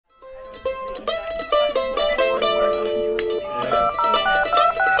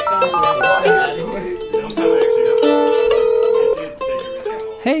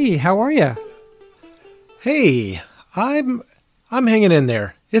Hey, how are you? Hey, I'm hanging in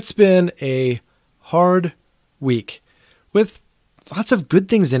there. It's been a hard week with lots of good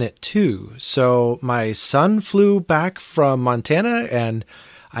things in it too. So my son flew back from Montana and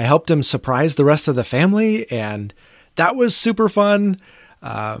I helped him surprise the rest of the family, and that was super fun.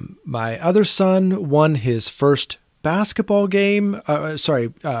 My other son won his first playoff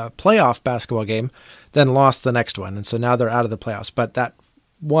basketball game, then lost the next one. And so now they're out of the playoffs, but that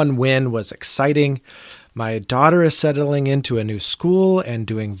one win was exciting. My daughter is settling into a new school and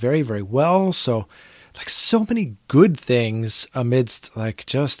doing very, very well. So so many good things amidst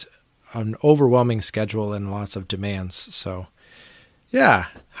just an overwhelming schedule and lots of demands. So yeah.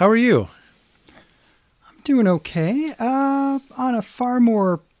 How are you? I'm doing okay. On a far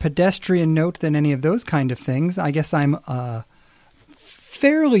more pedestrian note than any of those kind of things, I guess I'm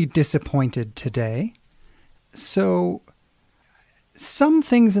fairly disappointed today. So some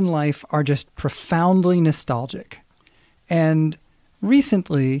things in life are just profoundly nostalgic. And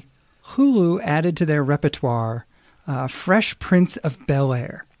recently, Hulu added to their repertoire Fresh Prince of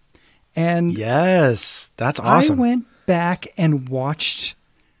Bel-Air. And yes, that's awesome. I went back and watched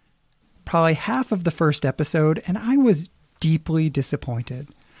probably half of the first episode, and I was deeply disappointed.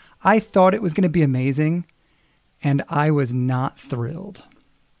 I thought it was going to be amazing, and I was not thrilled.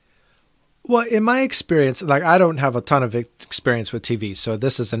 Well, in my experience, I don't have a ton of experience with TV, so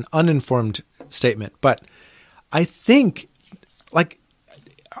this is an uninformed statement, but I think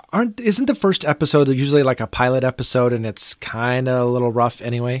isn't the first episode usually a pilot episode and it's kind of a little rough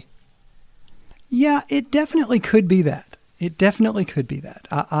anyway? Yeah, it definitely could be that.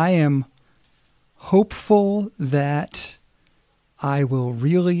 I am hopeful that I will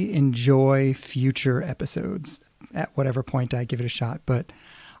really enjoy future episodes at whatever point I give it a shot. But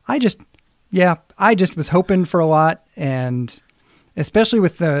I just was hoping for a lot. And especially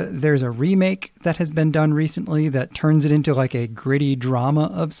with there's a remake that has been done recently that turns it into a gritty drama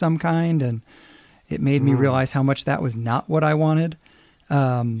of some kind. And it made me realize how much that was not what I wanted.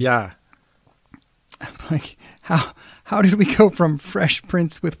 Yeah. I'm how did we go from Fresh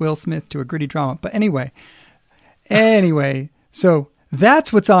Prince with Will Smith to a gritty drama? But anyway, so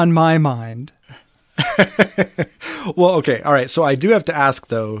that's what's on my mind. Well, okay. All right. So I do have to ask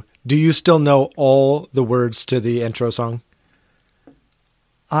though, do you still know all the words to the intro song?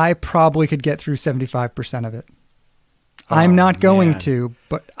 I probably could get through 75% of it. I'm not going to,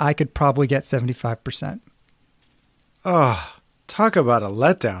 but I could probably get 75%. Oh, talk about a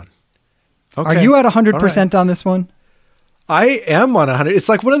letdown. Okay. Are you at 100% on this one? I am on 100. It's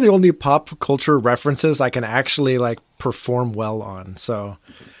one of the only pop culture references I can actually perform well on. So,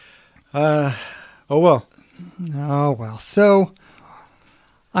 oh well. Oh well. So,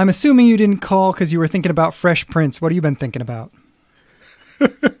 I'm assuming you didn't call because you were thinking about Fresh Prince. What have you been thinking about?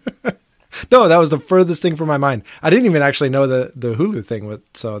 No, that was the furthest thing from my mind. I didn't even actually know the Hulu thing,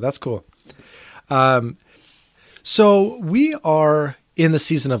 so that's cool. So we are in the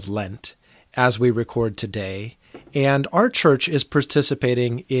season of Lent as we record today, and our church is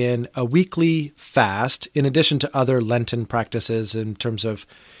participating in a weekly fast in addition to other Lenten practices in terms of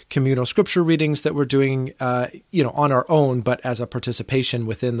communal scripture readings that we're doing, on our own, but as a participation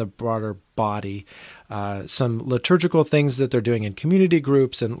within the broader body. Some liturgical things that they're doing in community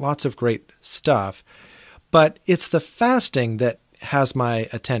groups and lots of great stuff. But it's the fasting that has my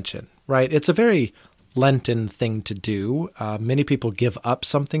attention, right? It's a very Lenten thing to do. Many people give up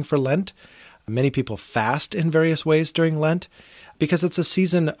something for Lent. Many people fast in various ways during Lent because it's a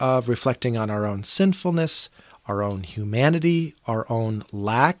season of reflecting on our own sinfulness, our own humanity, our own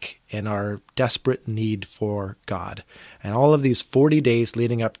lack, and our desperate need for God. And all of these 40 days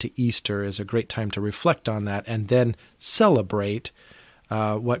leading up to Easter is a great time to reflect on that and then celebrate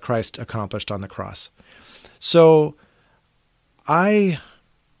what Christ accomplished on the cross. So I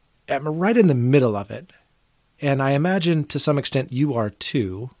am right in the middle of it, and I imagine to some extent you are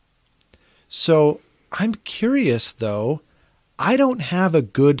too. So I'm curious, though, I don't have a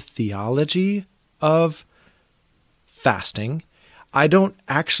good theology of fasting. I don't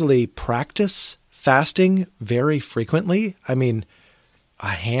actually practice fasting very frequently. I mean,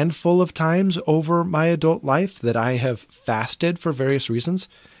 a handful of times over my adult life that I have fasted for various reasons.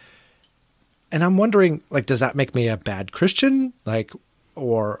 And I'm wondering, does that make me a bad Christian?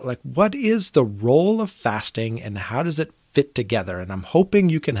 Or what is the role of fasting and how does it fit together? And I'm hoping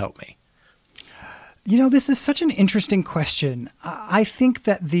you can help me. This is such an interesting question. I think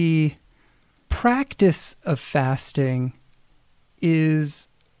that the practice of fasting is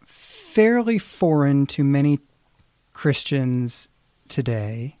fairly foreign to many Christians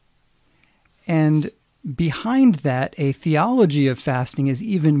today. And behind that, a theology of fasting is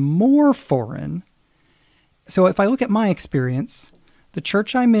even more foreign. So if I look at my experience, the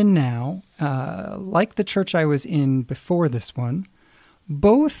church I'm in now, like the church I was in before this one,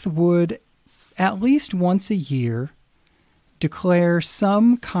 both would at least once a year declare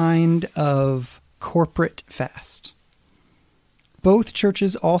some kind of corporate fast. Both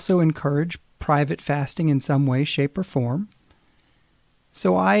churches also encourage private fasting in some way, shape, or form.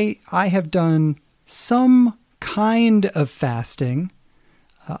 So I have done some kind of fasting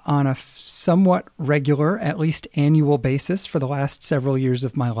on a somewhat regular, at least annual basis for the last several years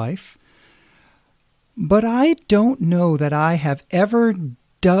of my life. But I don't know that I have ever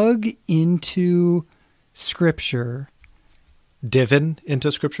dug into Scripture. Divin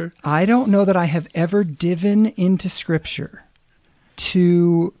into Scripture? I don't know that I have ever divin into Scripture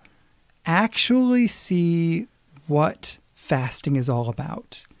to actually see what fasting is all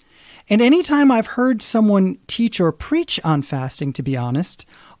about. And anytime I've heard someone teach or preach on fasting, to be honest,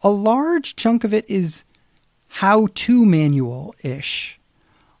 a large chunk of it is how-to manual-ish.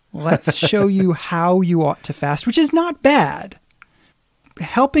 Let's show you how you ought to fast, which is not bad.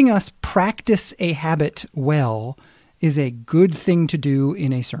 Helping us practice a habit well is a good thing to do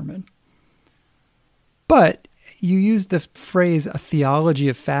in a sermon. But you use the phrase a theology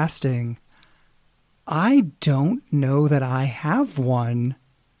of fasting. I don't know that I have one.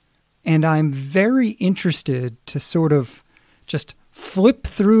 And I'm very interested to sort of just flip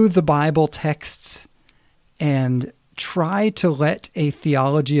through the Bible texts and try to let a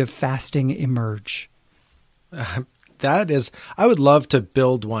theology of fasting emerge. I would love to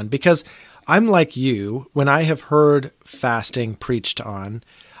build one, because I'm like you. When I have heard fasting preached on,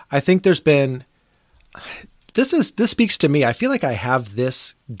 I think there's been, this speaks to me. I feel like I have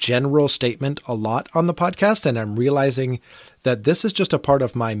this general statement a lot on the podcast, and I'm realizing that this is just a part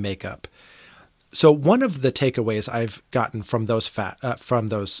of my makeup. So one of the takeaways I've gotten from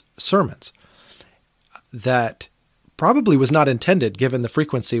those sermons that probably was not intended given the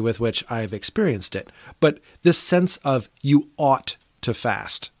frequency with which I've experienced it, but this sense of you ought to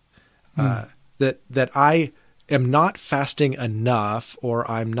fast, that I am not fasting enough, or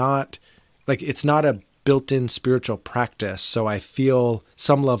I'm not, like, it's not a built-in spiritual practice. So I feel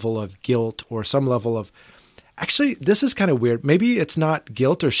some level of guilt or some level of, actually, this is kind of weird. Maybe it's not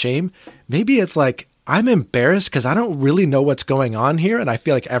guilt or shame. Maybe it's like, I'm embarrassed because I don't really know what's going on here. And I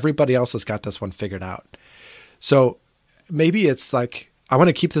feel like everybody else has got this one figured out. So maybe it's like, I want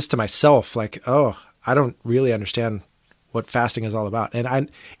to keep this to myself. Like, oh, I don't really understand what fasting is all about. And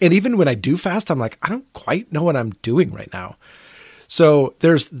even when I do fast, I'm like, I don't quite know what I'm doing right now. So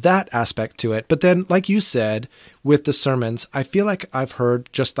there's that aspect to it. But then, like you said, with the sermons, I feel like I've heard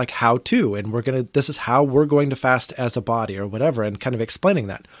just like how to, and this is how we're going to fast as a body or whatever, and kind of explaining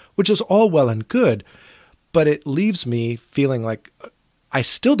that, which is all well and good, but it leaves me feeling like I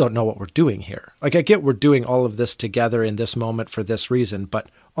still don't know what we're doing here. Like, I get we're doing all of this together in this moment for this reason, but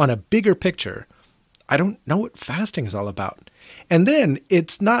on a bigger picture, I don't know what fasting is all about. And then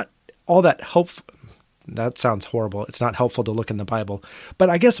it's not all that helpful. That sounds horrible. It's not helpful to look in the Bible. But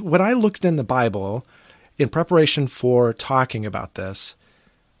I guess when I looked in the Bible in preparation for talking about this,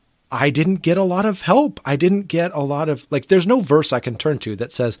 I didn't get a lot of help. I didn't get a lot of, like, there's no verse I can turn to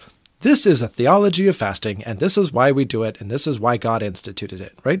that says, this is a theology of fasting, and this is why we do it, and this is why God instituted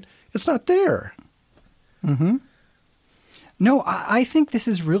it, right? It's not there. Mm-hmm. No, I think this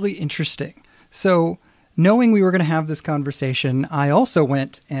is really interesting. So knowing we were going to have this conversation, I also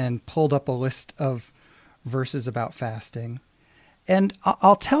went and pulled up a list of verses about fasting. And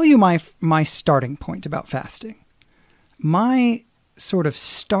I'll tell you my starting point about fasting. My sort of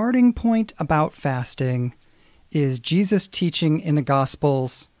starting point about fasting is Jesus' teaching in the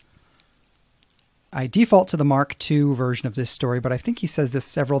Gospels. I default to the Mark 2 version of this story, but I think he says this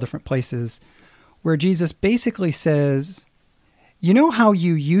several different places, where Jesus basically says, you know how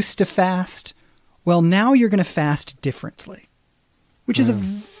you used to fast? Well, now you're going to fast differently. Which is a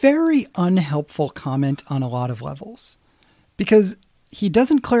very unhelpful comment on a lot of levels, because he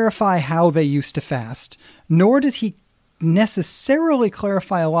doesn't clarify how they used to fast, nor does he necessarily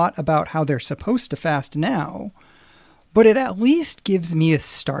clarify a lot about how they're supposed to fast now, but it at least gives me a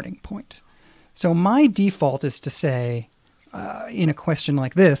starting point. So my default is to say, in a question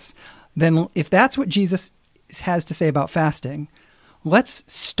like this, then if that's what Jesus has to say about fasting, let's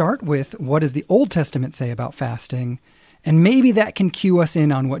start with what does the Old Testament say about fasting. And maybe that can cue us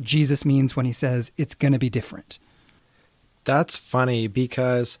in on what Jesus means when he says it's going to be different. That's funny,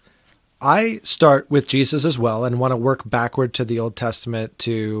 because I start with Jesus as well and want to work backward to the Old Testament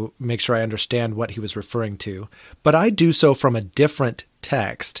to make sure I understand what he was referring to. But I do so from a different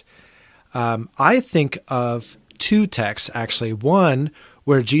text. I think of two texts, actually. One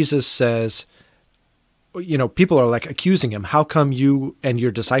where Jesus says, people are like accusing him, how come you and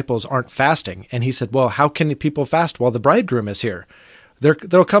your disciples aren't fasting? And he said, well, how can people fast while the bridegroom is here?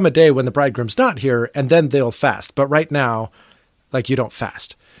 There'll come a day when the bridegroom's not here, and then they'll fast. But right now, you don't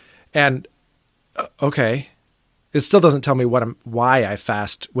fast. And okay, it still doesn't tell me why I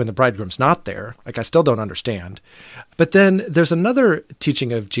fast when the bridegroom's not there. I still don't understand. But then there's another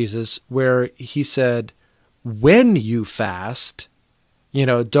teaching of Jesus where he said, when you fast,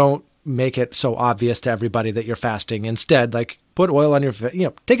 don't make it so obvious to everybody that you're fasting. Instead, put oil on your,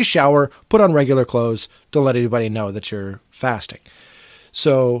 take a shower, put on regular clothes. Don't let anybody know that you're fasting.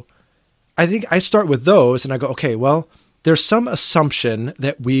 So I think I start with those and I go, okay, well, there's some assumption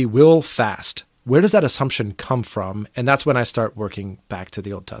that we will fast. Where does that assumption come from? And that's when I start working back to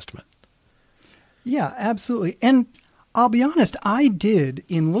the Old Testament. Yeah, absolutely. And I'll be honest, I did,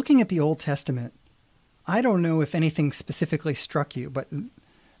 in looking at the Old Testament, I don't know if anything specifically struck you, but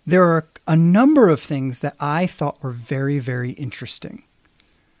there are a number of things that I thought were very, very interesting.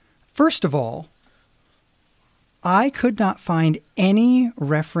 First of all, I could not find any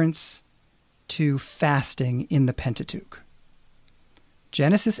reference to fasting in the Pentateuch.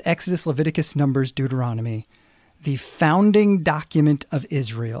 Genesis, Exodus, Leviticus, Numbers, Deuteronomy, the founding document of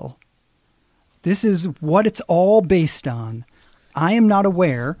Israel. This is what it's all based on. I am not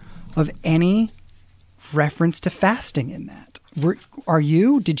aware of any reference to fasting in that. Are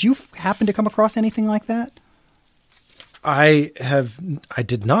you? Did you happen to come across anything like that? I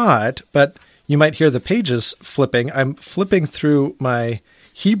did not, but you might hear the pages flipping. I'm flipping through my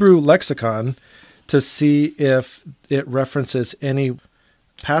Hebrew lexicon to see if it references any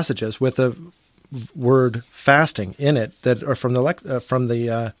passages with the word fasting in it that are from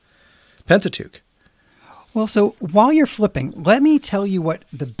the Pentateuch. Well, so while you're flipping, let me tell you what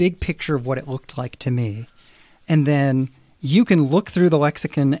the big picture of what it looked like to me, and then you can look through the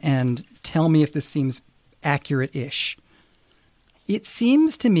lexicon and tell me if this seems accurate-ish. It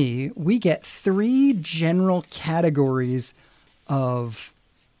seems to me we get three general categories of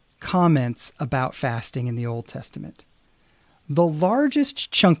comments about fasting in the Old Testament. The largest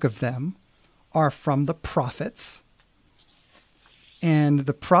chunk of them are from the prophets, and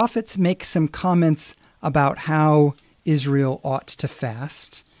the prophets make some comments about how Israel ought to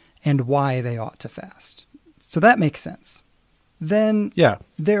fast and why they ought to fast. So that makes sense. Then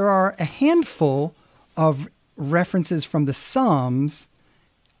there are a handful of references from the Psalms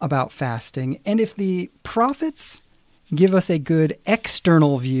about fasting, and if the prophets give us a good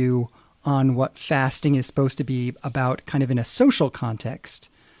external view on what fasting is supposed to be about kind of in a social context,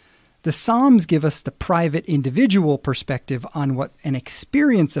 the Psalms give us the private individual perspective on what an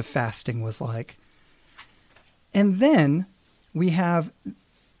experience of fasting was like. And then we have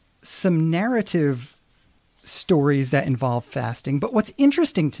some narrative stories that involve fasting. But what's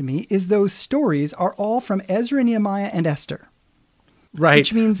interesting to me is those stories are all from Ezra, Nehemiah, and Esther. Right.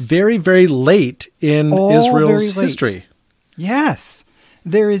 Which means very, very late in Israel's history. Yes.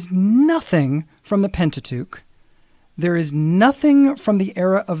 There is nothing from the Pentateuch. There is nothing from the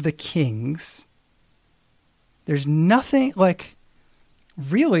era of the kings. There's nothing,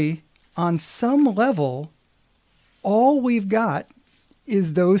 really, on some level, all we've got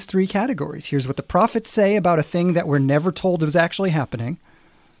is those three categories. Here's what the prophets say about a thing that we're never told was actually happening.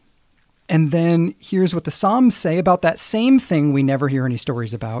 And then here's what the Psalms say about that same thing we never hear any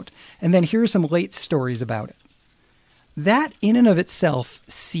stories about. And then here's some late stories about it. That in and of itself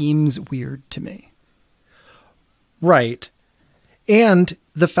seems weird to me. Right. And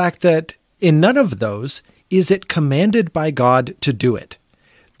the fact that in none of those is it commanded by God to do it.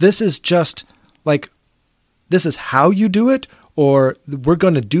 This is just this is how you do it, or we're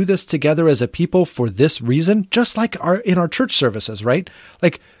going to do this together as a people for this reason, just like in our church services, right?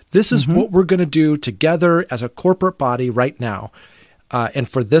 This is what we're going to do together as a corporate body right now, and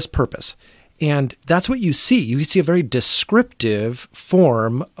for this purpose. And that's what you see. You see a very descriptive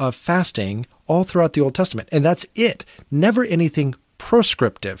form of fasting all throughout the Old Testament. And that's it. Never anything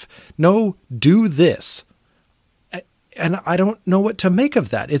proscriptive. No, do this. And I don't know what to make of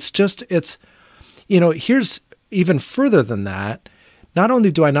that. Here's even further than that. Not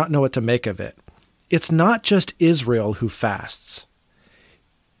only do I not know what to make of it, it's not just Israel who fasts.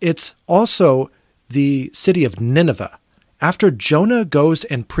 It's also the city of Nineveh. After Jonah goes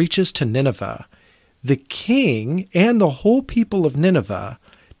and preaches to Nineveh, the king and the whole people of Nineveh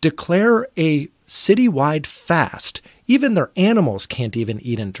declare a citywide fast. Even their animals can't even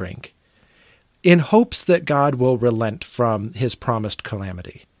eat and drink, in hopes that God will relent from his promised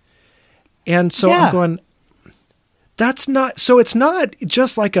calamity. And so I'm going, That's not, so it's not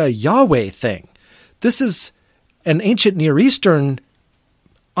just like a Yahweh thing. This is an ancient Near Eastern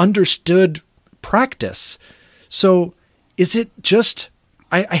understood practice. So is it just,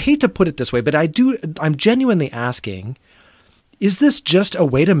 I hate to put it this way, but I'm genuinely asking, is this just a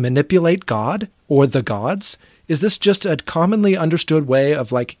way to manipulate God or the gods? Is this just a commonly understood way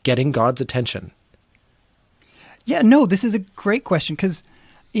of like getting God's attention? Yeah, no, this is a great question, because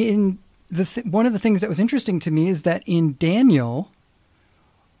one of the things that was interesting to me is that in Daniel,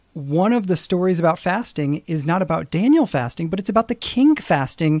 one of the stories about fasting is not about Daniel fasting, but it's about the king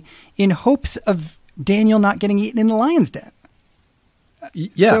fasting in hopes of Daniel not getting eaten in the lion's den.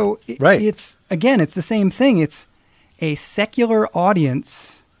 Yeah, so right. It's the same thing. It's a secular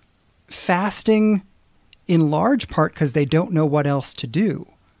audience fasting in large part because they don't know what else to do,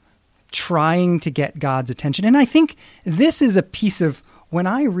 trying to get God's attention. And I think this is a piece of, when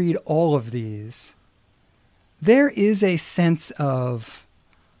I read all of these, there is a sense of,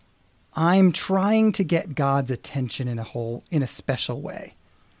 I'm trying to get God's attention in a special way.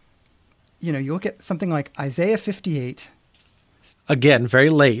 You look at something like Isaiah 58. Again, very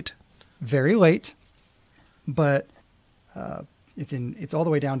late. Very late, but it's all the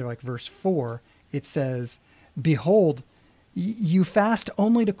way down to like verse 4. It says, "Behold, you fast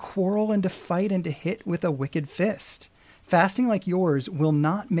only to quarrel and to fight and to hit with a wicked fist. Fasting like yours will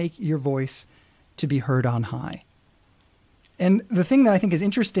not make your voice to be heard on high." And the thing that I think is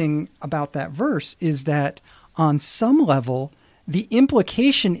interesting about that verse is that on some level, the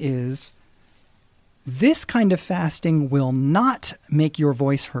implication is this kind of fasting will not make your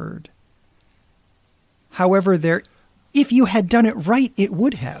voice heard. However, if you had done it right, it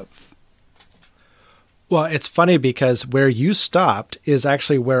would have. Well, it's funny because where you stopped is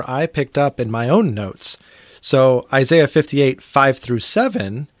actually where I picked up in my own notes. So Isaiah 58, 5 through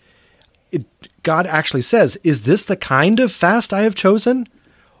 7, God actually says, "Is this the kind of fast I have chosen?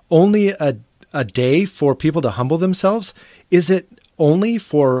 Only a day for people to humble themselves? Is it only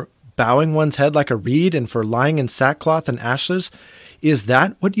for bowing one's head like a reed and for lying in sackcloth and ashes? Is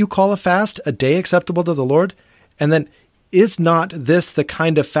that what you call a fast, a day acceptable to the Lord?" And then, "Is not this the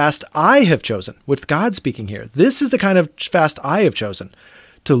kind of fast I have chosen?" With God speaking here. "This is the kind of fast I have chosen.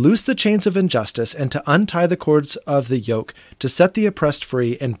 To loose the chains of injustice and to untie the cords of the yoke, to set the oppressed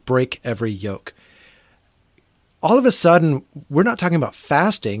free and break every yoke." All of a sudden, we're not talking about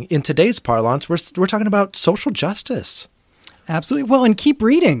fasting. In today's parlance, we're talking about social justice. Absolutely. Well, and keep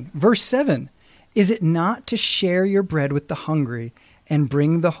reading. Verse 7. "Is it not to share your bread with the hungry and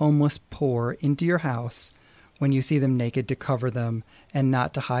bring the homeless poor into your house when you see them naked, to cover them and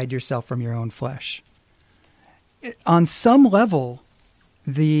not to hide yourself from your own flesh?" On some level,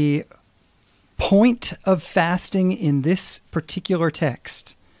 the point of fasting in this particular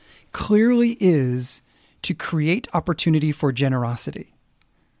text clearly is to create opportunity for generosity.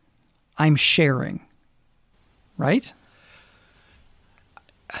 I'm sharing, right?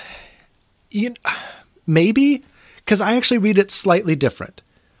 Maybe, because I actually read it slightly different.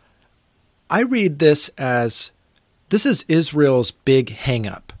 I read this as, this is Israel's big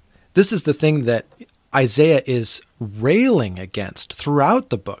hang-up. This is the thing that Isaiah is railing against throughout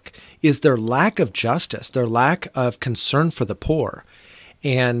the book, is their lack of justice, their lack of concern for the poor.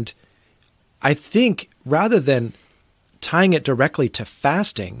 And I think rather than tying it directly to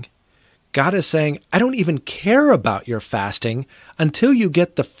fasting, God is saying, I don't even care about your fasting until you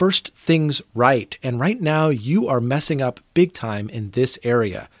get the first things right. And right now you are messing up big time in this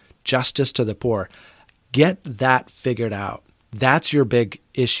area, justice to the poor. Get that figured out. That's your big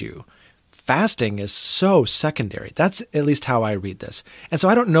issue. Fasting is so secondary. That's at least how I read this. And so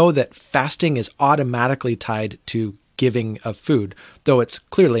I don't know that fasting is automatically tied to giving of food, though it's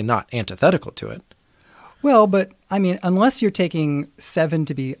clearly not antithetical to it. Well, but I mean, unless you're taking 7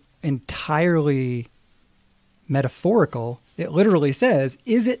 to be entirely metaphorical, it literally says,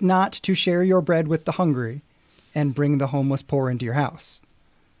 "Is it not to share your bread with the hungry and bring the homeless poor into your house?"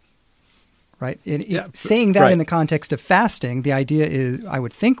 Right? Saying that right. In the context of fasting, the idea is, I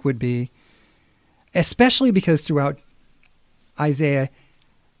would think, would be, especially because throughout Isaiah,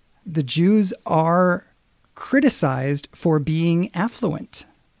 the Jews are criticized for being affluent.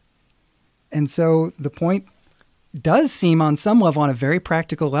 And so the point does seem on some level, on a very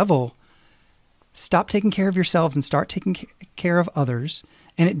practical level, stop taking care of yourselves and start taking care of others.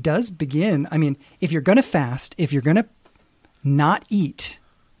 And it does begin, I mean, if you're going to fast, if you're going to not eat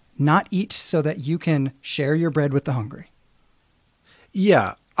so that you can share your bread with the hungry.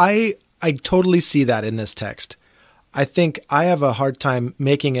 Yeah, I totally see that in this text. I think I have a hard time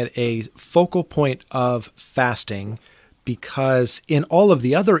making it a focal point of fasting because in all of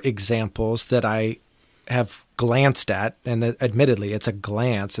the other examples that I have glanced at, and admittedly it's a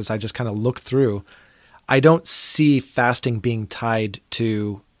glance as I just kind of look through, I don't see fasting being tied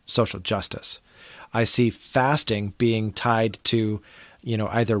to social justice. I see fasting being tied to,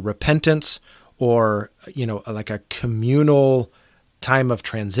 either repentance or, like a communal time of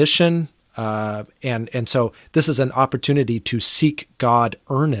transition. And so this is an opportunity to seek God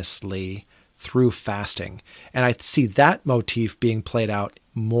earnestly through fasting. And I see that motif being played out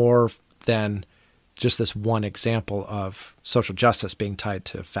more than just this one example of social justice being tied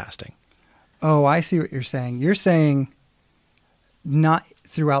to fasting. Oh, I see what you're saying. You're saying not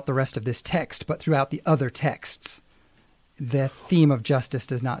throughout the rest of this text, but throughout the other texts, the theme of justice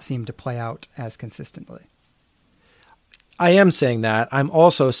does not seem to play out as consistently. I am saying that. I'm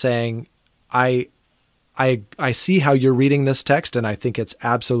also saying I see how you're reading this text, and I think it's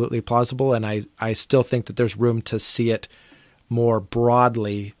absolutely plausible, and I still think that there's room to see it more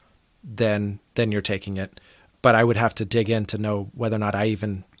broadly than you're taking it. But I would have to dig in to know whether or not I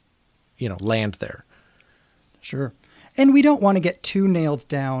even, land there. Sure. And we don't want to get too nailed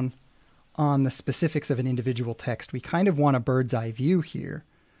down on the specifics of an individual text. We kind of want a bird's eye view here.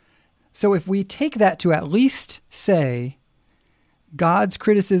 So if we take that to at least say God's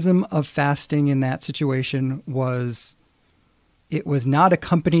criticism of fasting in that situation was it was not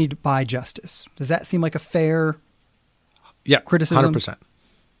accompanied by justice. Does that seem like a fair criticism? 100%.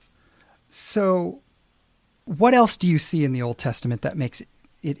 So what else do you see in the Old Testament that makes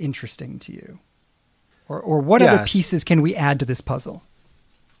it interesting to you? Or what other pieces can we add to this puzzle?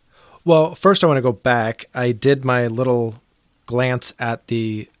 Well, first I want to go back. I did my little glance at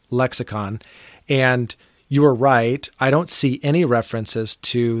the lexicon, and you were right. I don't see any references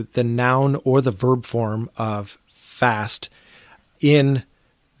to the noun or the verb form of fast in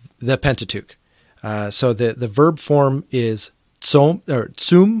the Pentateuch. So the verb form is tsum,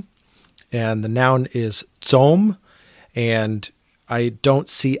 and the noun is tsom, and I don't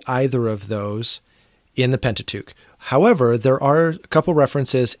see either of those in the Pentateuch. However, there are a couple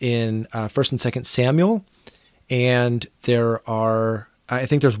references in 1st and 2nd Samuel, and I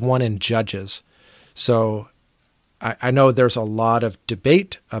think there's one in Judges. So I know there's a lot of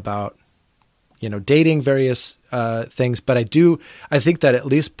debate about, dating various things, but I think that at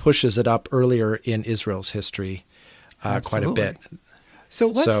least pushes it up earlier in Israel's history quite a bit. So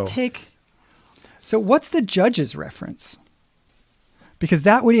what's the Judges reference? Because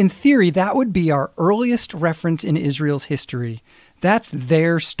that would, in theory, that would be our earliest reference in Israel's history. That's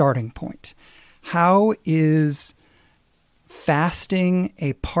their starting point. How is fasting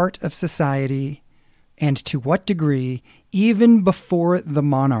a part of society, and to what degree, even before the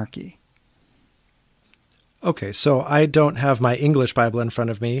monarchy? Okay, so I don't have my English Bible in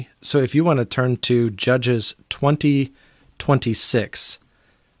front of me. So if you want to turn to Judges 20:26,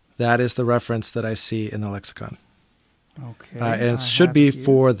 that is the reference that I see in the lexicon. Okay. And it should be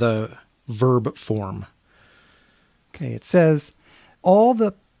for the verb form. Okay, it says, all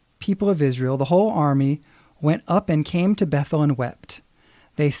the people of Israel, the whole army, went up and came to Bethel and wept.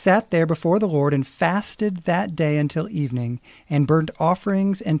 They sat there before the Lord and fasted that day until evening, and burnt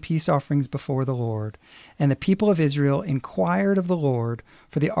offerings and peace offerings before the Lord. And the people of Israel inquired of the Lord,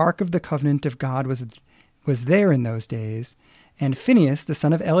 for the ark of the covenant of God was there in those days. And Phinehas, the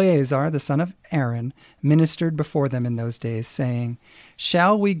son of Eleazar, the son of Aaron, ministered before them in those days, saying,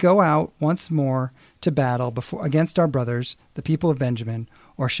 Shall we go out once more to battle against our brothers, the people of Benjamin,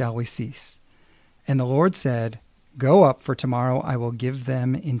 or shall we cease? And the Lord said, Go up, for tomorrow I will give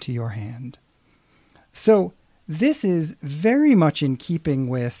them into your hand. So this is very much in keeping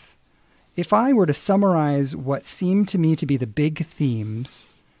with, if I were to summarize what seemed to me to be the big themes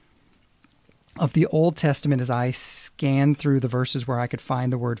of the Old Testament as I scanned through the verses where I could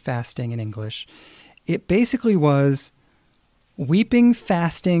find the word fasting in English, it basically was weeping,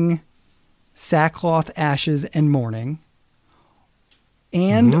 fasting, sackcloth, ashes, and mourning,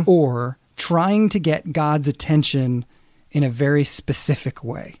 and or trying to get God's attention in a very specific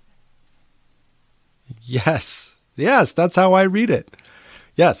way. Yes, that's how I read it.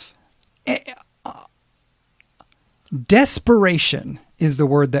 Yes. Desperation is the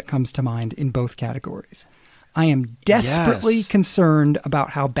word that comes to mind in both categories. I am desperately concerned about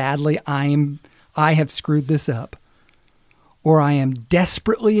how badly I have screwed this up, or I am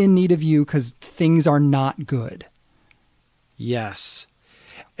desperately in need of you because things are not good. Yes.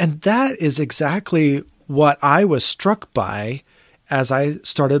 And that is exactly what I was struck by as I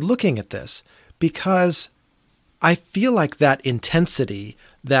started looking at this, because I feel like that intensity,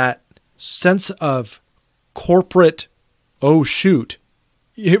 that sense of corporate, oh shoot,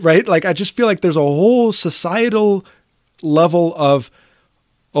 right? Like I just feel like there's a whole societal level of,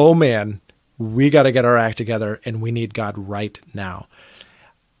 oh man, we got to get our act together and we need God right now.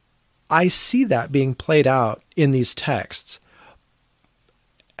 I see that being played out in these texts.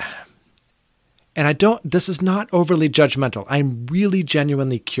 And this is not overly judgmental. I'm really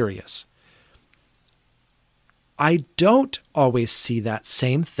genuinely curious. I don't always see that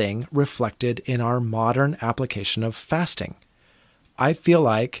same thing reflected in our modern application of fasting. I feel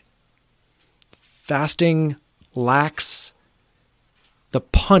like fasting lacks the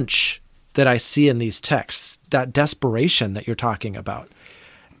punch that I see in these texts, that desperation that you're talking about.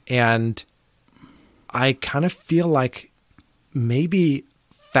 And I kind of feel like maybe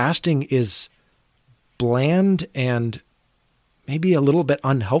fasting is bland and maybe a little bit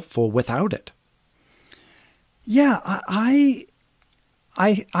unhelpful without it. Yeah, I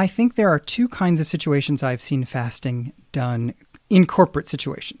think there are two kinds of situations I've seen fasting done in corporate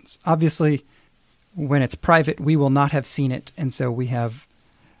situations. Obviously, when it's private, we will not have seen it. And so we have,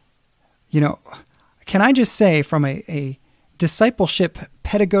 can I just say from a discipleship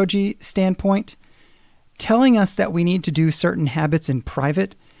pedagogy standpoint, telling us that we need to do certain habits in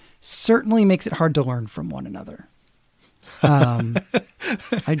private certainly makes it hard to learn from one another.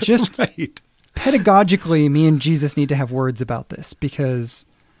 I just, right. Pedagogically, me and Jesus need to have words about this because,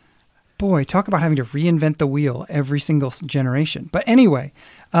 boy, talk about having to reinvent the wheel every single generation. But anyway,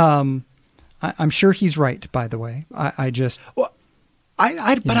 I'm sure he's right, by the way. But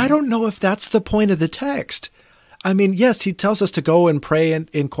I don't know if that's the point of the text. I mean, yes, he tells us to go and pray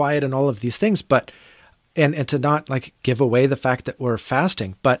in quiet and all of these things, but and to not like give away the fact that we're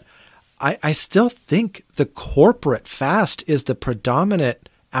fasting. But I still think the corporate fast is the predominant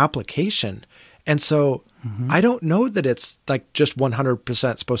application. And so I don't know that it's like just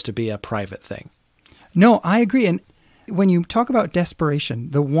 100% supposed to be a private thing. No, I agree. And when you talk about desperation,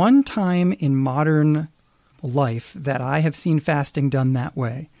 the one time in modern life that I have seen fasting done that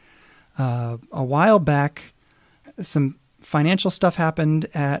way, a while back, some financial stuff happened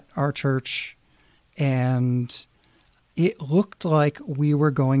at our church, and it looked like we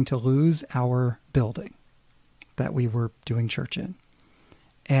were going to lose our building that we were doing church in.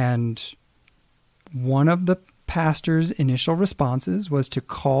 And one of the pastor's initial responses was to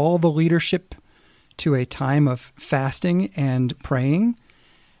call the leadership to a time of fasting and praying.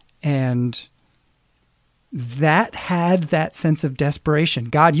 And that had that sense of desperation.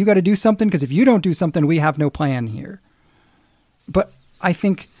 God, you got to do something, because if you don't do something, we have no plan here. But I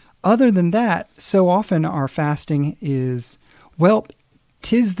think other than that, so often our fasting is, well,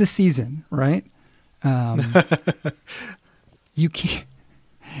 'tis the season, right? You can't.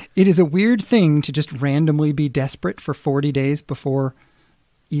 It is a weird thing to just randomly be desperate for 40 days before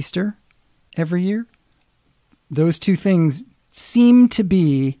Easter every year. Those two things seem to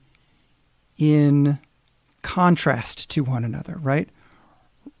be in contrast to one another, right?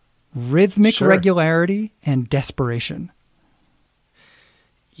 Rhythmic regularity and desperation.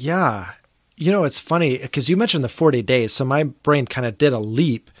 Yeah. It's funny because you mentioned the 40 days. So my brain kind of did a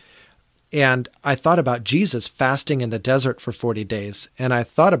leap. And I thought about Jesus fasting in the desert for 40 days. And I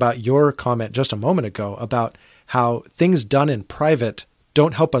thought about your comment just a moment ago about how things done in private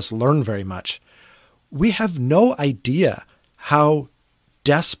don't help us learn very much. We have no idea how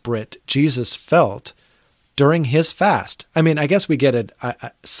desperate Jesus felt during his fast. I mean, I guess we get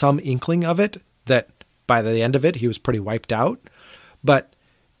some inkling of it, that by the end of it, he was pretty wiped out. But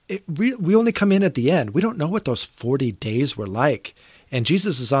we only come in at the end. We don't know what those 40 days were like. And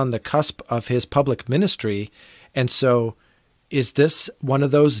Jesus is on the cusp of his public ministry. And so is this one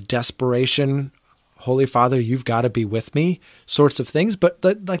of those desperation, Holy Father, you've got to be with me sorts of things? But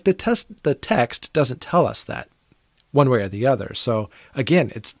the text doesn't tell us that one way or the other. So again,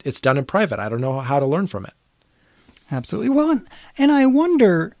 it's done in private. I don't know how to learn from it. Absolutely. Well, and I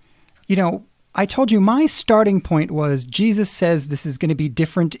wonder, I told you my starting point was Jesus says this is going to be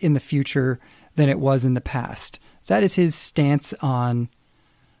different in the future than it was in the past. That is his stance on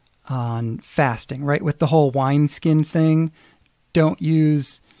fasting, right? With the whole wineskin thing. Don't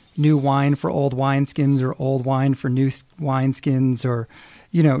use new wine for old wineskins or old wine for new wineskins, or,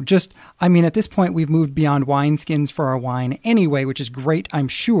 at this point we've moved beyond wineskins for our wine anyway, which is great, I'm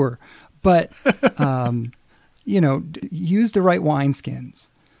sure. But, use the right wineskins.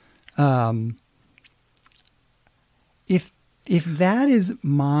 If that is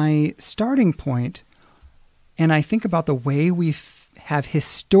my starting point, and I think about the way we have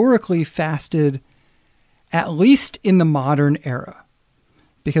historically fasted, at least in the modern era,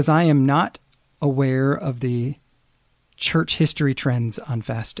 because I am not aware of the church history trends on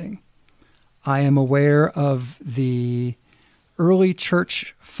fasting. I am aware of the early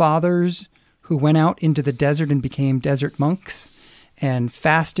church fathers who went out into the desert and became desert monks, and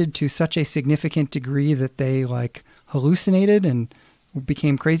fasted to such a significant degree that they hallucinated and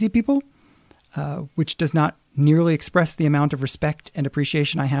became crazy people, which does not nearly express the amount of respect and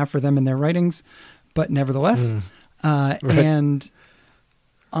appreciation I have for them in their writings, but nevertheless. Right. And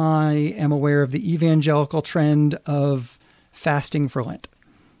I am aware of the evangelical trend of fasting for Lent.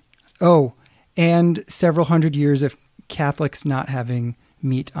 Oh, and several hundred years of Catholics not having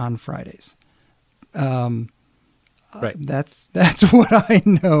meat on Fridays. Right. That's what I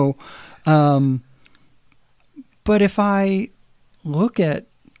know. But if I look at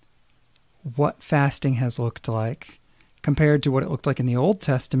what fasting has looked like compared to what it looked like in the Old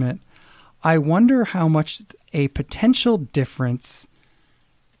Testament, I wonder how much a potential difference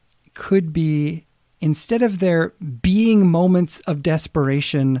could be, instead of there being moments of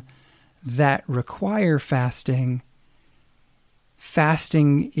desperation that require fasting,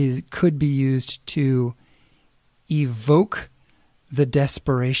 could be used to evoke the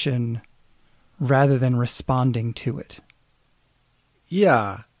desperation rather than responding to it.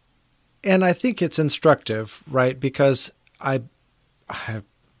 Yeah. And I think it's instructive, right? Because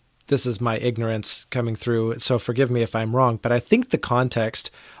this is my ignorance coming through, so forgive me if I'm wrong, but I think the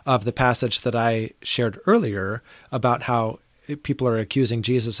context of the passage that I shared earlier about how people are accusing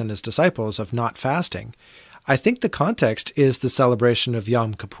Jesus and his disciples of not fasting, I think the context is the celebration of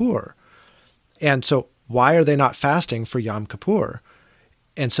Yom Kippur. And so why are they not fasting for Yom Kippur?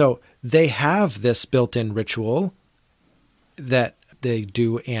 And so they have this built-in ritual that they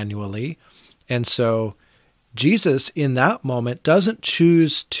do annually. And so Jesus in that moment doesn't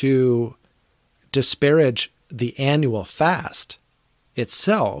choose to disparage the annual fast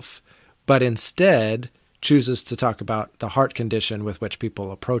itself, but instead chooses to talk about the heart condition with which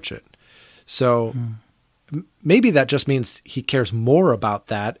people approach it. So maybe that just means he cares more about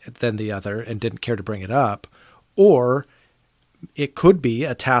that than the other and didn't care to bring it up. Or it could be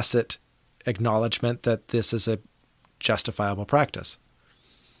a tacit acknowledgement that this is a justifiable practice.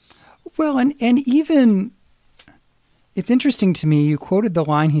 Well, and even, it's interesting to me, you quoted the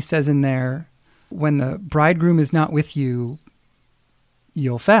line he says in there, when the bridegroom is not with you,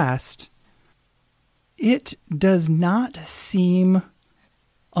 you'll fast. It does not seem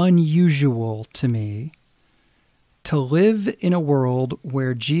unusual to me to live in a world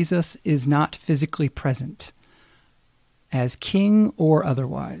where Jesus is not physically present, as king or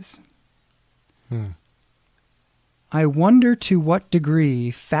otherwise. I wonder to what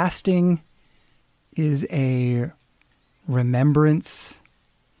degree fasting is a remembrance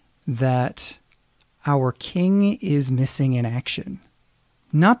that our king is missing in action.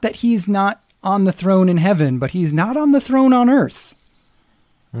 Not that he's not on the throne in heaven, but he's not on the throne on earth.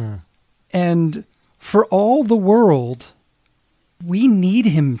 And for all the world, we need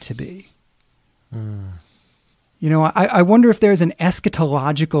him to be. You know, I wonder if there's an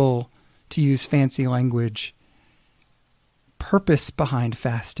eschatological, to use fancy language, purpose behind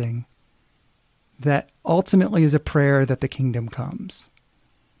fasting that ultimately is a prayer that the kingdom comes.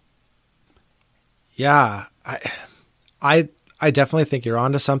 Yeah, I definitely think you're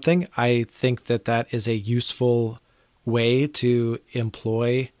onto something. I think that is a useful way to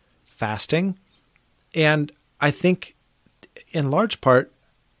employ fasting. And I think in large part,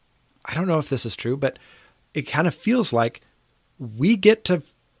 I don't know if this is true, but it kind of feels like we get to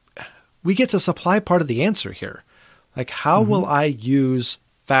supply part of the answer here. Like, how will I use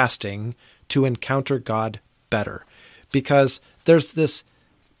fasting to encounter God better? Because there's this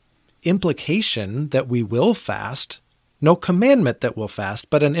implication that we will fast, no commandment that we'll fast,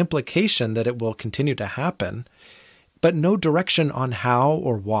 but an implication that it will continue to happen, but no direction on how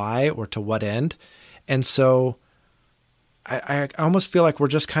or why or to what end. And so I almost feel like we're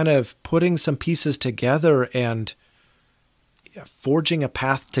just kind of putting some pieces together and forging a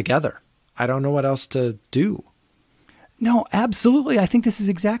path together. I don't know what else to do. No, absolutely. I think this is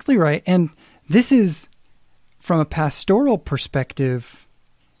exactly right. And this is, from a pastoral perspective,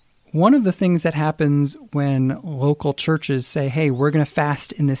 one of the things that happens when local churches say, hey, we're going to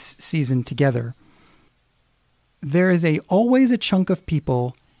fast in this season together. There is always a chunk of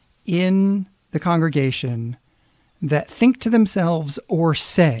people in the congregation that think to themselves or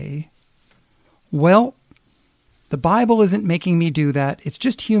say, well, the Bible isn't making me do that. It's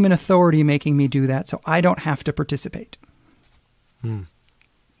just human authority making me do that, so I don't have to participate.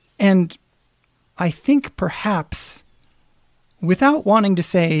 And I think perhaps, without wanting to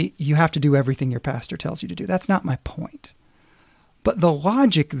say you have to do everything your pastor tells you to do, that's not my point. But the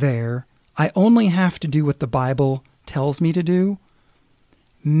logic there, I only have to do what the Bible tells me to do,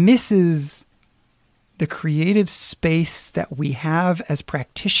 misses the creative space that we have as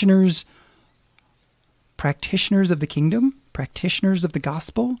practitioners of the kingdom. practitioners of the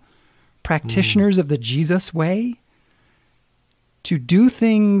gospel, practitioners of the Jesus way, to do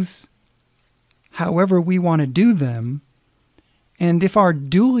things however we want to do them. And if our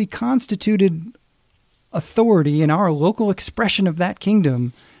duly constituted authority in our local expression of that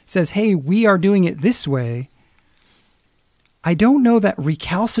kingdom says, hey, we are doing it this way, I don't know that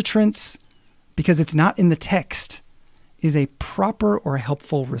recalcitrance, because it's not in the text, is a proper or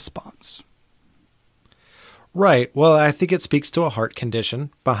helpful response. Right. Well, I think it speaks to a heart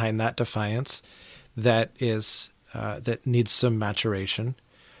condition behind that defiance that is that needs some maturation.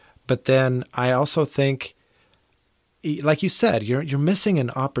 But then I also think, like you said, you're missing an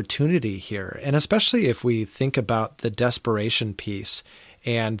opportunity here, and especially if we think about the desperation piece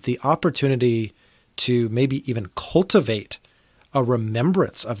and the opportunity to maybe even cultivate a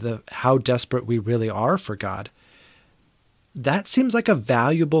remembrance of how desperate we really are for God. That seems like a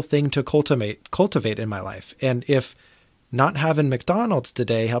valuable thing to cultivate in my life. And if not having McDonald's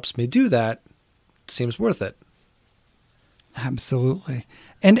today helps me do that, it seems worth it. Absolutely.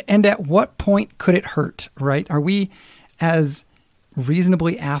 And at what point could it hurt, right? Are we, as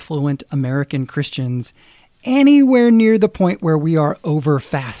reasonably affluent American Christians, anywhere near the point where we are over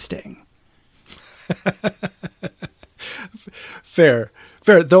fasting? Fair.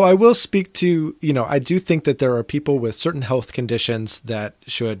 Though I will speak to, I do think that there are people with certain health conditions that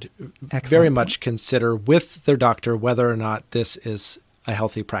should very much consider with their doctor whether or not this is a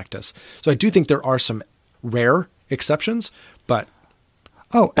healthy practice. So I do think there are some rare exceptions, but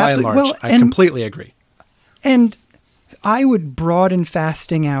by and large, I completely agree. And I would broaden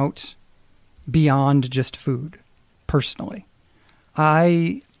fasting out beyond just food, personally.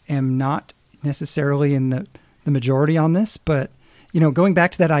 I am not necessarily in the majority on this, but going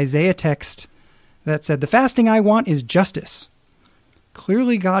back to that Isaiah text that said, the fasting I want is justice.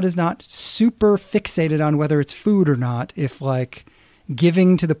 Clearly, God is not super fixated on whether it's food or not, if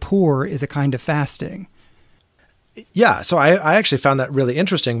giving to the poor is a kind of fasting. Yeah, so I actually found that really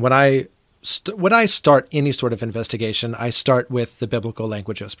interesting. When I start any sort of investigation, I start with the biblical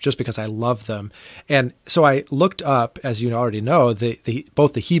languages just because I love them. And so I looked up, as you already know,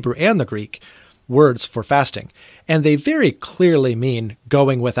 both the Hebrew and the Greek words for fasting. And they very clearly mean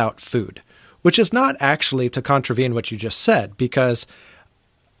going without food, which is not actually to contravene what you just said, because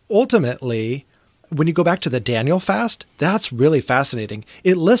ultimately, when you go back to the Daniel fast, that's really fascinating.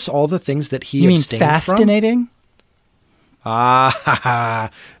 It lists all the things that he abstained from. You mean fascinating? Ah,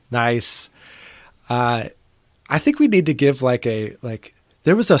 nice. I think we need to give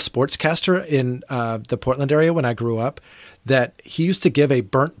there was a sportscaster in the Portland area when I grew up that he used to give a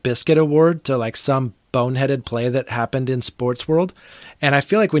burnt biscuit award to some boneheaded play that happened in sports world. And I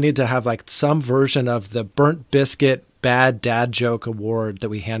feel like we need to have some version of the burnt biscuit bad dad joke award that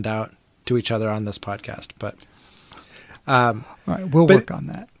we hand out to each other on this podcast. But all right, we'll work on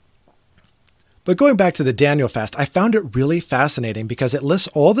that. But going back to the Daniel fast, I found it really fascinating because it lists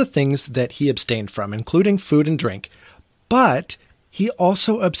all the things that he abstained from, including food and drink. But he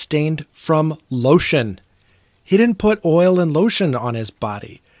also abstained from lotion. He didn't put oil and lotion on his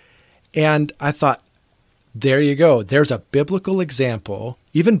body. And I thought, there you go. There's a biblical example,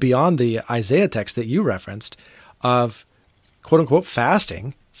 even beyond the Isaiah text that you referenced, of quote unquote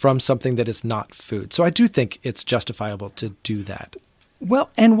fasting from something that is not food. So I do think it's justifiable to do that.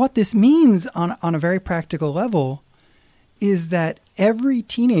 Well, and what this means on a very practical level is that every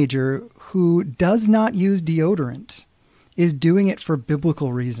teenager who does not use deodorant is doing it for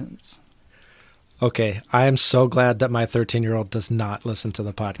biblical reasons. Okay, I am so glad that my 13-year-old does not listen to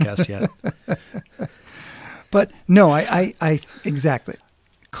the podcast yet. But no, I exactly.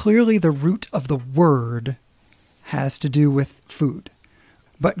 Clearly the root of the word has to do with food.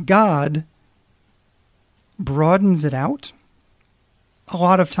 But God broadens it out. A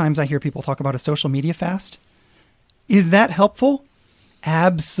lot of times I hear people talk about a social media fast. Is that helpful?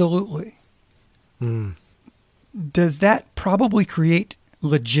 Absolutely. Does that probably create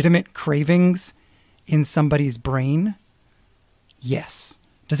legitimate cravings in somebody's brain? Yes.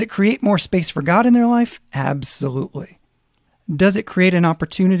 Does it create more space for God in their life? Absolutely. Does it create an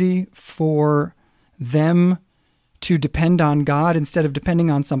opportunity for them to depend on God instead of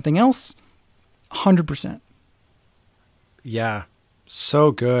depending on something else? 100%. Yeah.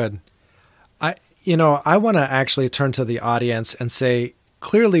 So good. I want to actually turn to the audience and say,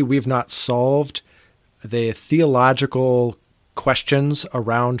 clearly we've not solved the theological questions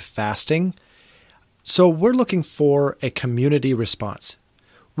around fasting. So we're looking for a community response.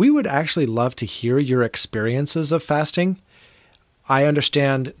 We would actually love to hear your experiences of fasting. I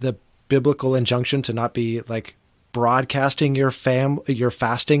understand the biblical injunction to not be broadcasting your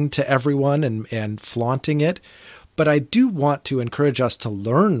fasting to everyone and flaunting it. But I do want to encourage us to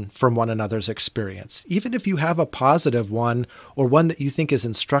learn from one another's experience. Even if you have a positive one or one that you think is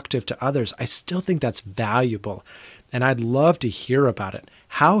instructive to others, I still think that's valuable. And I'd love to hear about it.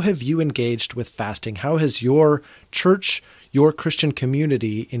 How have you engaged with fasting? How has your church, your Christian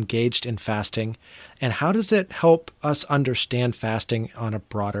community engaged in fasting? And how does it help us understand fasting on a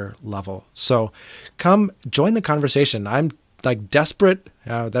broader level? So come join the conversation. I'm desperate.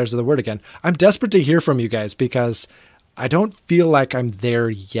 There's the word again. I'm desperate to hear from you guys because I don't feel like I'm there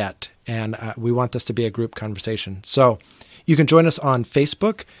yet. And we want this to be a group conversation. So you can join us on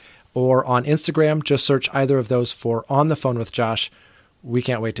Facebook or on Instagram. Just search either of those for On the Phone with Josh. We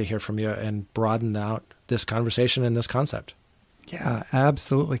can't wait to hear from you and broaden out this conversation and this concept. Yeah,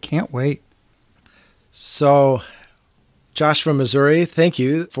 absolutely. Can't wait. So, Josh from Missouri, thank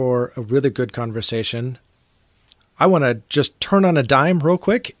you for a really good conversation. I want to just turn on a dime real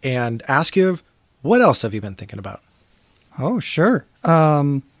quick and ask you, what else have you been thinking about? Oh, sure.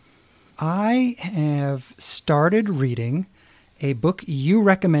 I have started reading a book you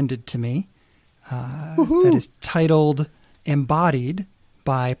recommended to me that is titled Embodied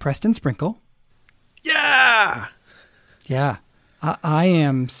by Preston Sprinkle. Yeah! Yeah. I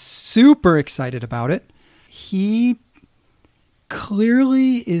am super excited about it. He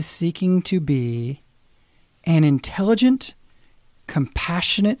clearly is seeking to be an intelligent,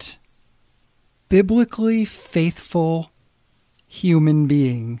 compassionate, biblically faithful human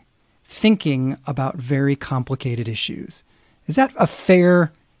being thinking about very complicated issues. Is that a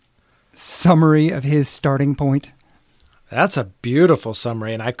fair summary of his starting point? That's a beautiful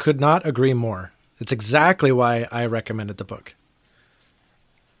summary, and I could not agree more. It's exactly why I recommended the book.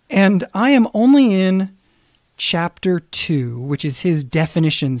 And I am only in chapter 2, which is his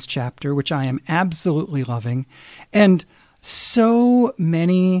definitions chapter, which I am absolutely loving. And so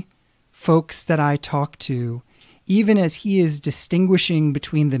many folks that I talk to, even as he is distinguishing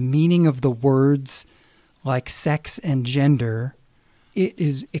between the meaning of the words like sex and gender, it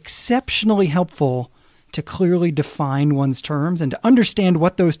is exceptionally helpful to clearly define one's terms and to understand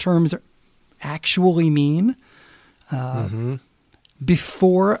what those terms actually mean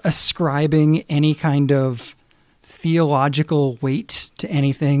before ascribing any kind of theological weight to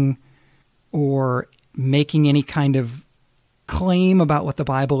anything or making any kind of claim about what the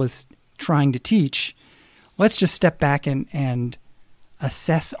Bible is trying to teach. Let's just step back and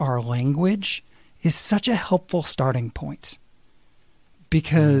assess our language is such a helpful starting point,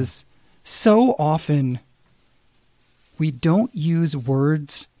 because so often we don't use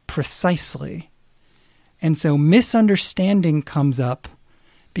words precisely. And so misunderstanding comes up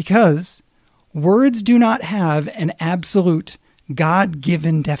because words do not have an absolute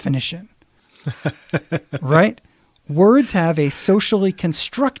God-given definition, right? Words have a socially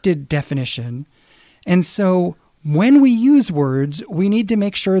constructed definition. And so when we use words, we need to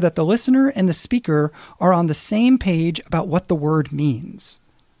make sure that the listener and the speaker are on the same page about what the word means.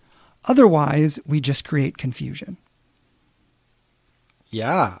 Otherwise, we just create confusion.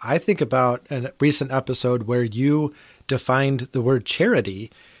 Yeah, I think about a recent episode where you defined the word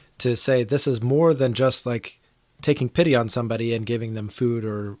charity to say this is more than just like taking pity on somebody and giving them food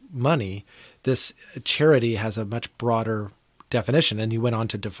or money. This charity has a much broader definition, and you went on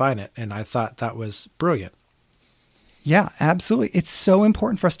to define it, and I thought that was brilliant. Yeah, absolutely. It's so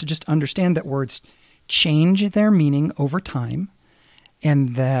important for us to just understand that words change their meaning over time,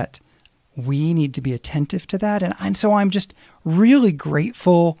 and that we need to be attentive to that. And so I'm just really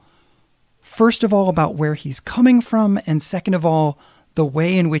grateful, first of all, about where he's coming from, and second of all, the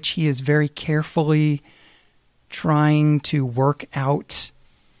way in which he is very carefully trying to work out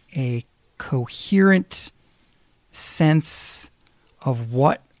a coherent sense of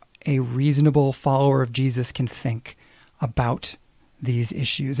what a reasonable follower of Jesus can think about these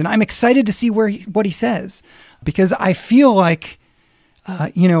issues. And I'm excited to see what he says, because I feel like,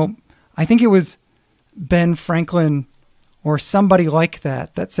 I think it was Ben Franklin or somebody like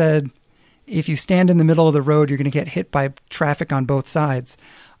that said, if you stand in the middle of the road, you're going to get hit by traffic on both sides.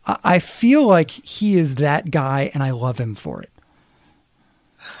 I feel like he is that guy, and I love him for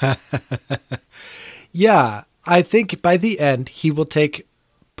it. Yeah, I think by the end, he will take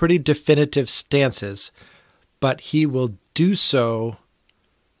pretty definitive stances, but he will do so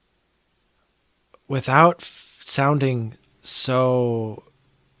without sounding so...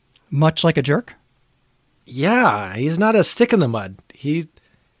 much like a jerk? Yeah, he's not a stick in the mud.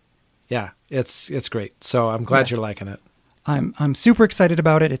 It's great. So I'm glad you're liking it. I'm super excited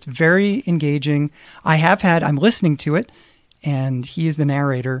about it. It's very engaging. I'm listening to it, and he is the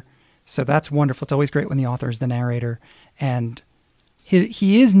narrator, so that's wonderful. It's always great when the author is the narrator. And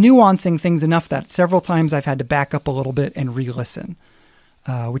he is nuancing things enough that several times I've had to back up a little bit and re-listen,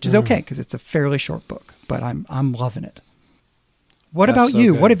 which is okay because it's a fairly short book, but I'm loving it. What That's about so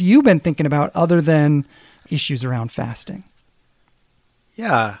you? good. What have you been thinking about other than issues around fasting?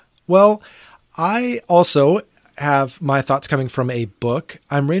 Yeah. Well, I also have my thoughts coming from a book.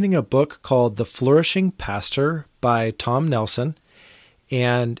 I'm reading a book called The Flourishing Pastor by Tom Nelson.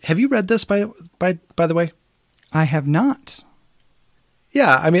 And have you read this by the way? I have not.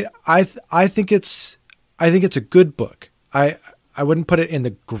 Yeah, I mean, I think it's a good book. I wouldn't put it in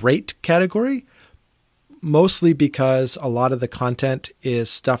the great category, mostly because a lot of the content is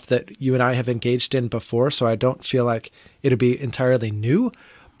stuff that you and I have engaged in before, so I don't feel like it'll be entirely new,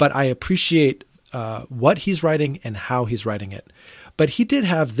 but I appreciate what he's writing and how he's writing it. But he did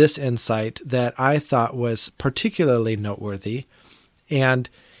have this insight that I thought was particularly noteworthy, and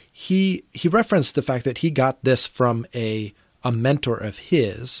he referenced the fact that he got this from a mentor of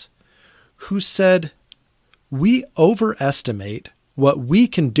his who said, "We overestimate what we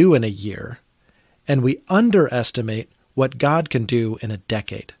can do in a year, and we underestimate what God can do in a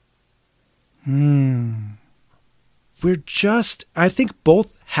decade." I think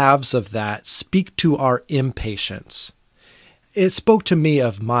both halves of that speak to our impatience. It spoke to me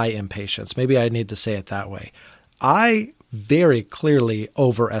of my impatience. Maybe I need to say it that way. I very clearly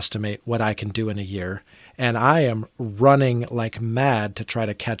overestimate what I can do in a year, and I am running like mad to try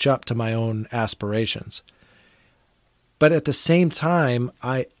to catch up to my own aspirations. But at the same time,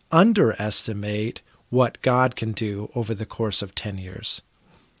 I underestimate what God can do over the course of 10 years.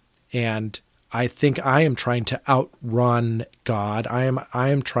 And I think I am trying to outrun God. I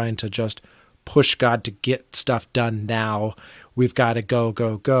am trying to just push God to get stuff done now. We've got to go,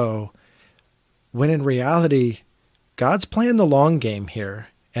 go, go. When in reality, God's playing the long game here,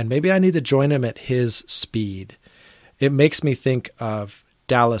 and maybe I need to join him at his speed. It makes me think of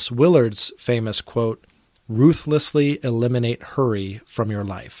Dallas Willard's famous quote, "Ruthlessly eliminate hurry from your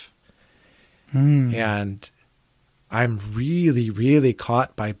life." And I'm really, really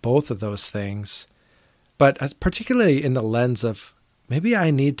caught by both of those things, but particularly in the lens of maybe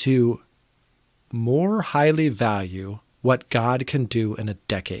I need to more highly value what God can do in a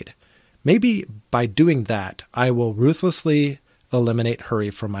decade. Maybe by doing that, I will ruthlessly eliminate hurry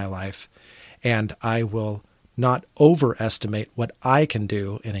from my life, and I will not overestimate what I can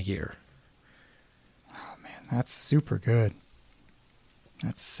do in a year. Oh, man, that's super good.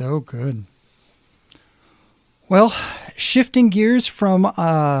 That's so good. Well, shifting gears from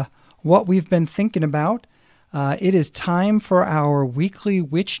what we've been thinking about, it is time for our weekly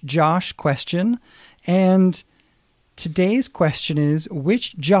Which Josh question. And today's question is,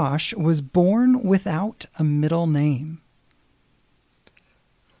 which Josh was born without a middle name?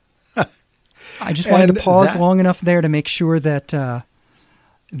 I just wanted to pause long enough there to make sure that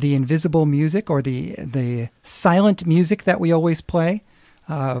the invisible music or the silent music that we always play,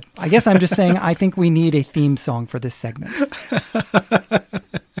 I guess I'm just saying I think we need a theme song for this segment.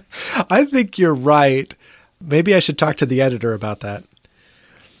 I think you're right. Maybe I should talk to the editor about that.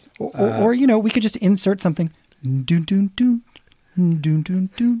 Or we could just insert something. Doon doon doon, doon doon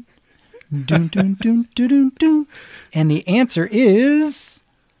doon, doon doon doon doon doon. And the answer is...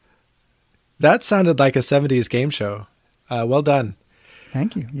 That sounded like a 70s game show. Well done.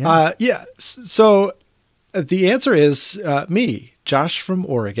 Thank you. Yeah. So the answer is me, Josh from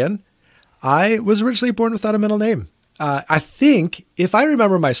Oregon. I was originally born without a middle name. I think, if I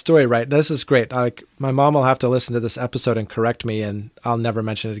remember my story right, this is great. Like, my mom will have to listen to this episode and correct me, and I'll never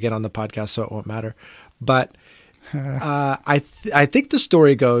mention it again on the podcast, so it won't matter. But I think the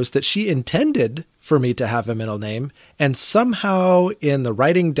story goes that she intended for me to have a middle name, and somehow in the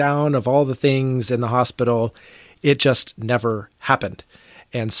writing down of all the things in the hospital, it just never happened.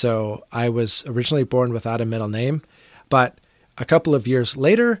 And so I was originally born without a middle name, but a couple of years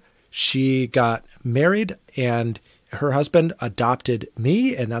later, she got married and her husband adopted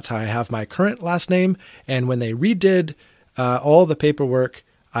me, and that's how I have my current last name. And when they redid all the paperwork,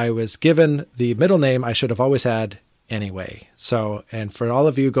 I was given the middle name I should have always had anyway. So, and for all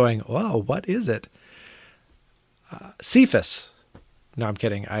of you going, whoa, what is it? Cephas. No, I'm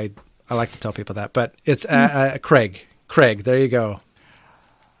kidding. I like to tell people that, but it's Craig. Craig, there you go.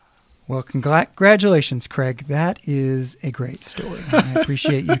 Well, congratulations, Craig. That is a great story. I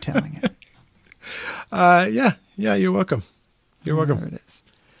appreciate you telling it. Yeah, you're welcome. You're welcome. There it is.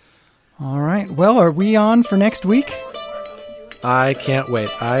 All right. Well, are we on for next week? I can't wait.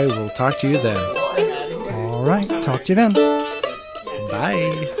 I will talk to you then. All right. Talk to you then.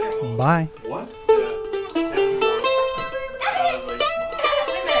 Bye. Bye. What?